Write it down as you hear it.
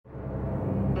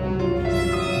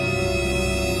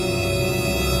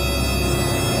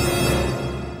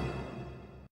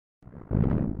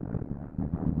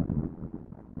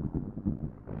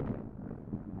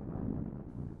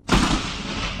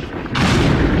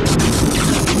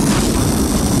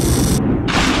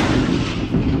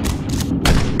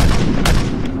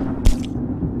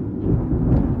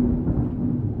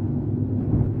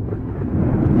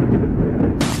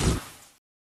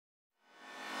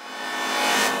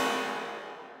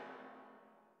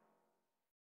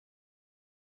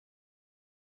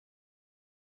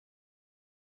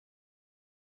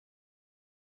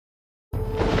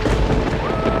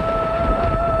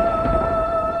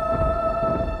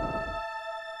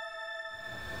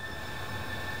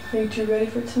Are you two ready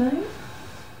for tonight?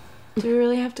 Do we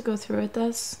really have to go through with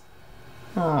this?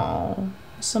 Oh,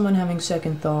 someone having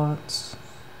second thoughts.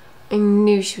 I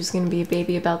knew she was going to be a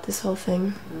baby about this whole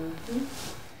thing. Mm-hmm.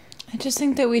 I just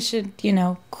think that we should,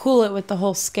 cool it with the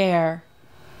whole scare.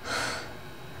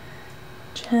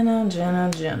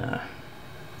 Jenna.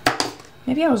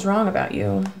 Maybe I was wrong about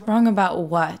you. Wrong about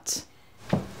what?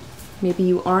 Maybe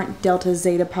you aren't Delta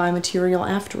Zeta Pi material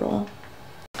after all.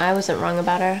 I wasn't wrong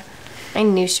about her. I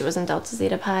knew she wasn't Delta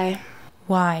Zeta Pi.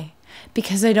 Why?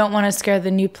 Because I don't want to scare the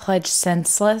new pledge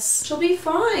senseless? She'll be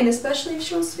fine, especially if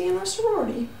she wants to be in our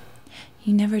sorority.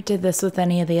 You never did this with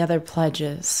any of the other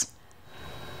pledges.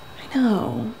 I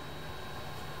know.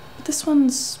 But this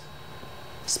one's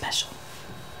special.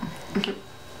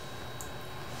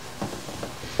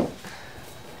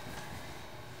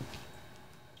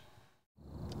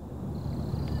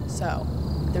 So,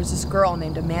 there's this girl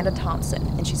named Amanda Thompson,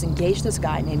 and she's engaged to this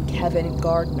guy named Kevin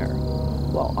Gardner.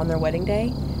 Well, on their wedding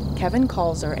day, Kevin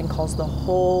calls her and calls the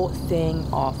whole thing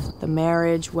off. The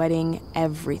marriage, wedding,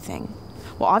 everything.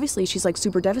 Well, obviously, she's like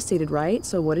super devastated, right?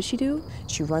 So what does she do?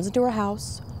 She runs into her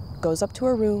house, goes up to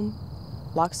her room,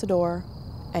 locks the door,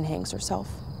 and hangs herself.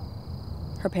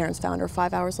 Her parents found her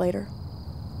 5 hours later.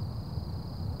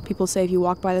 People say if you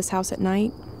walk by this house at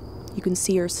night, you can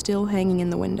see her still hanging in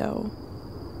the window.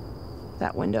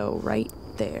 That window right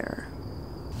there.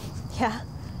 Yeah.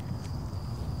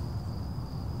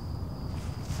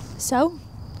 So,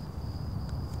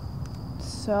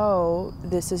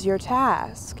 this is your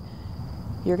task.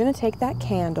 You're gonna take that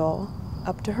candle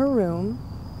up to her room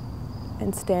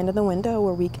and stand in the window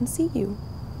where we can see you.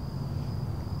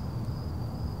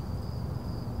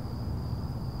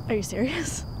 are you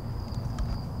serious?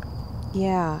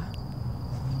 Yeah.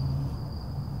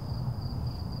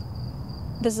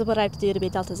 This is what I have to do to be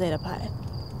Delta Zeta Pi.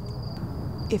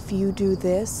 If you do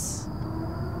this,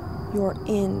 you're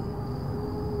in.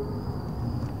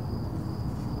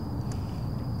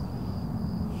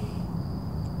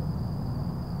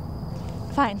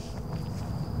 Fine.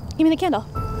 Give me the candle.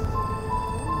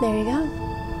 There you go.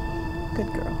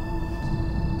 Good girl.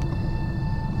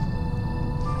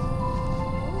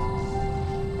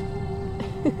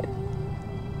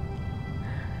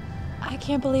 I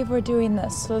can't believe we're doing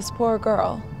this to this poor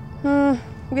girl.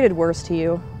 We did worse to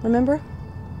you, remember?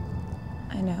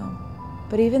 I know.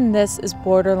 But even this is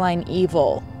borderline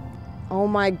evil. Oh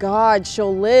my God,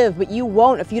 she'll live, but you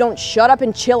won't if you don't shut up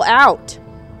and chill out.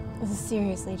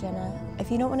 Seriously, Jenna, if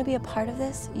you don't want to be a part of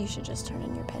this, you should just turn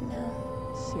in your pen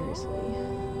now. Seriously.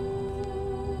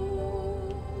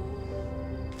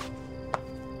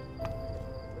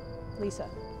 Lisa,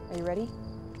 are you ready?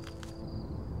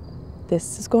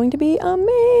 This is going to be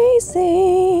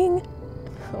amazing.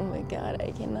 Oh my God,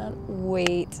 I cannot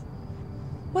wait.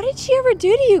 What did she ever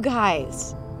do to you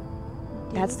guys?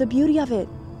 That's the beauty of it.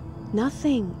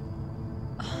 Nothing.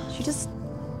 She just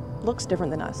looks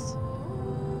different than us.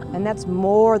 And that's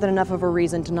more than enough of a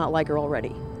reason to not like her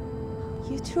already.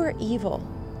 You two are evil.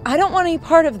 I don't want any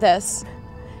part of this.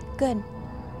 Good.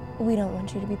 We don't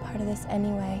want you to be part of this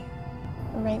anyway.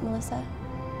 Right, Melissa?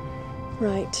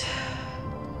 Right.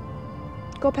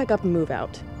 Go pack up and move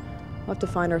out. We'll have to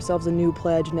find ourselves a new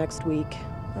pledge next week.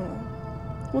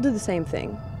 We'll do the same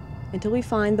thing until we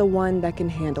find the one that can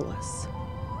handle us.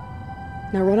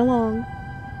 Now run along.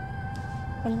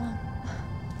 Run along.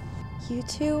 You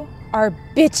two are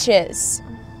bitches.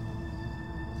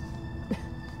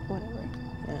 Whatever.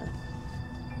 Yeah.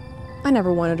 I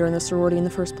never wanted her in the sorority in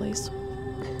the first place.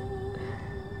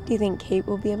 Do you think Kate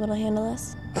will be able to handle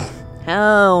us?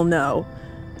 Hell no.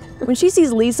 When she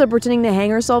sees Lisa pretending to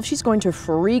hang herself, she's going to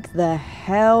freak the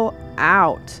hell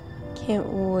out. Can't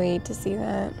wait to see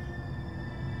that.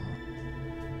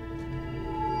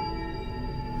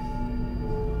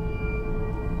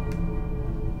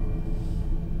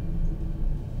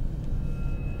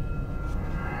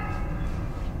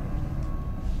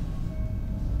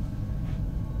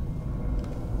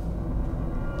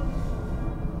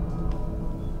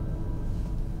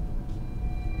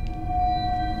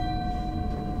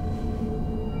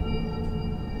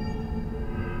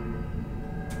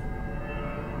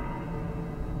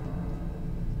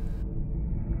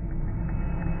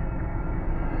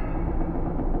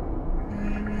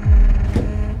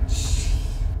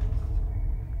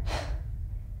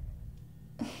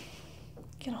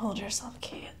 Can hold yourself,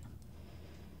 Kate.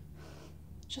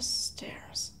 Just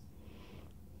stairs.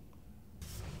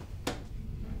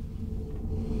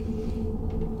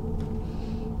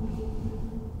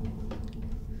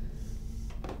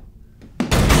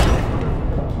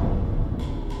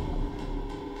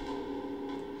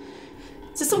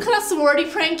 Is this some kind of sorority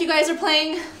prank you guys are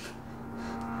playing?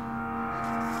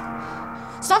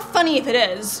 not funny if it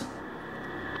is.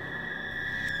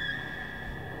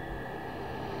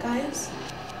 Guys?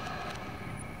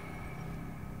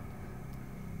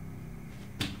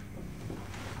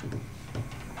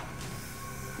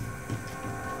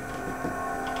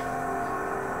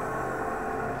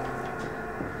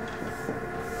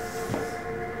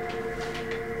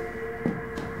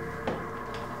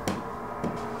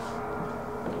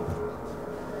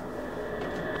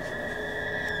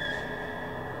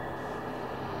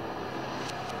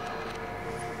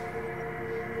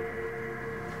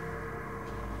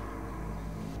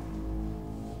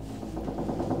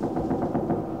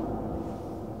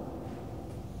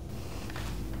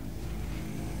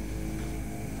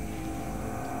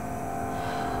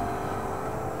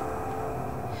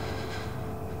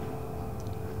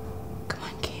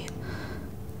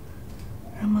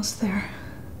 Almost there.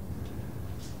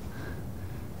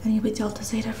 And you'll be Delta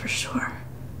Zeta for sure.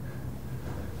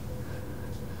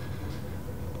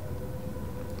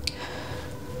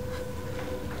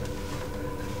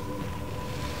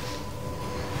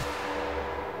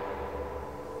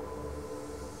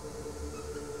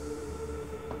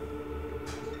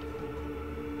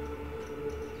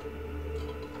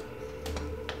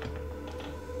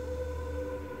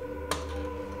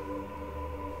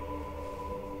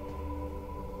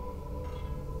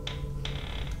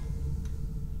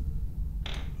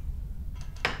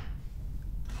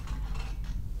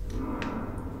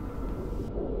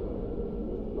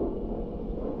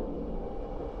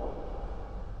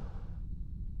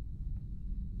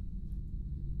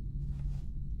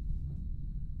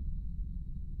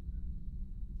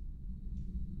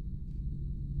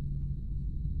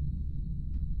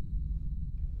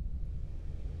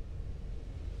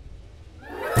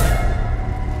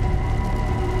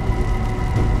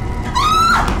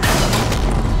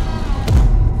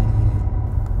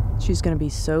 She's gonna be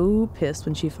so pissed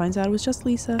when she finds out it was just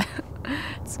Lisa.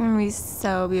 It's gonna be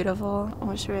so beautiful. I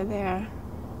wish we were there.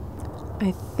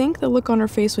 I think the look on her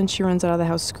face when she runs out of the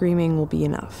house screaming will be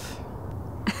enough.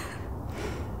 What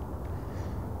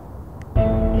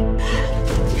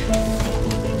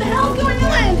the hell's going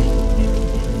on?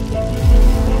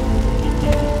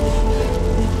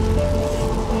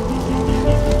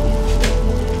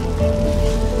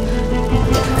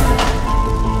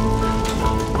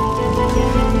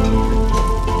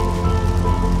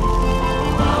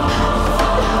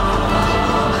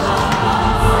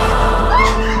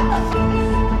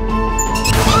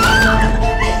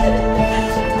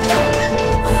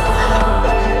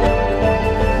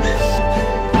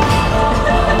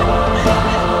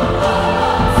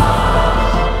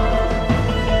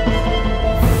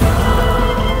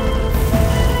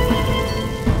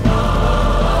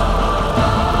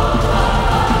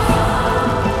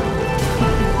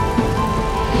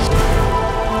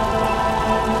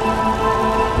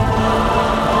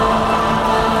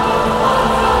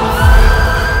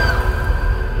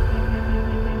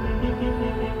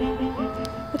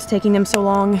 Taking them so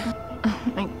long?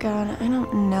 Oh my god, I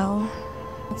don't know.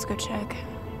 Let's go check.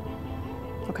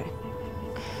 Okay.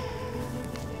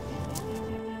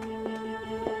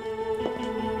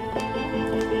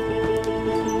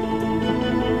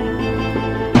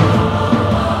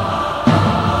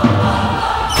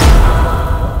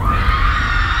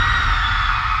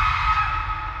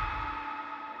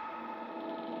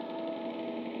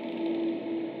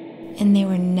 And they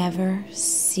were never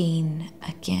seen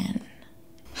again.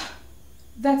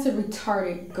 That's a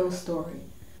retarded ghost story.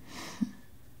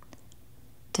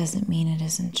 Doesn't mean it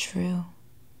isn't true.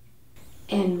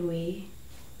 And we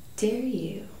dare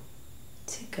you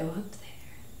to go up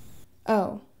there.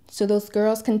 Oh, so those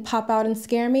girls can pop out and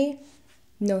scare me?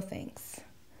 No thanks.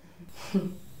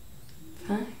 Fine.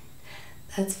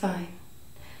 That's fine.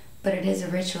 But it is a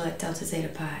ritual at Delta Zeta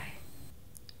Pi.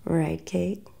 Right,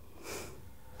 Kate?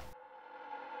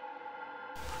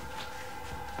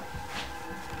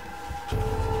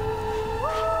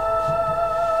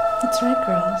 That's right,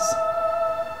 girls.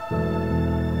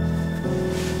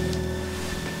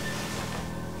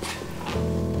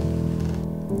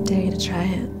 Dare you to try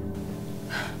it.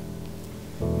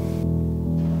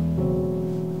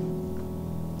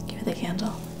 Give her the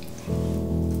candle.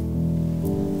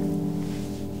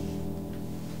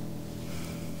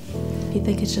 You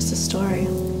think it's just a story.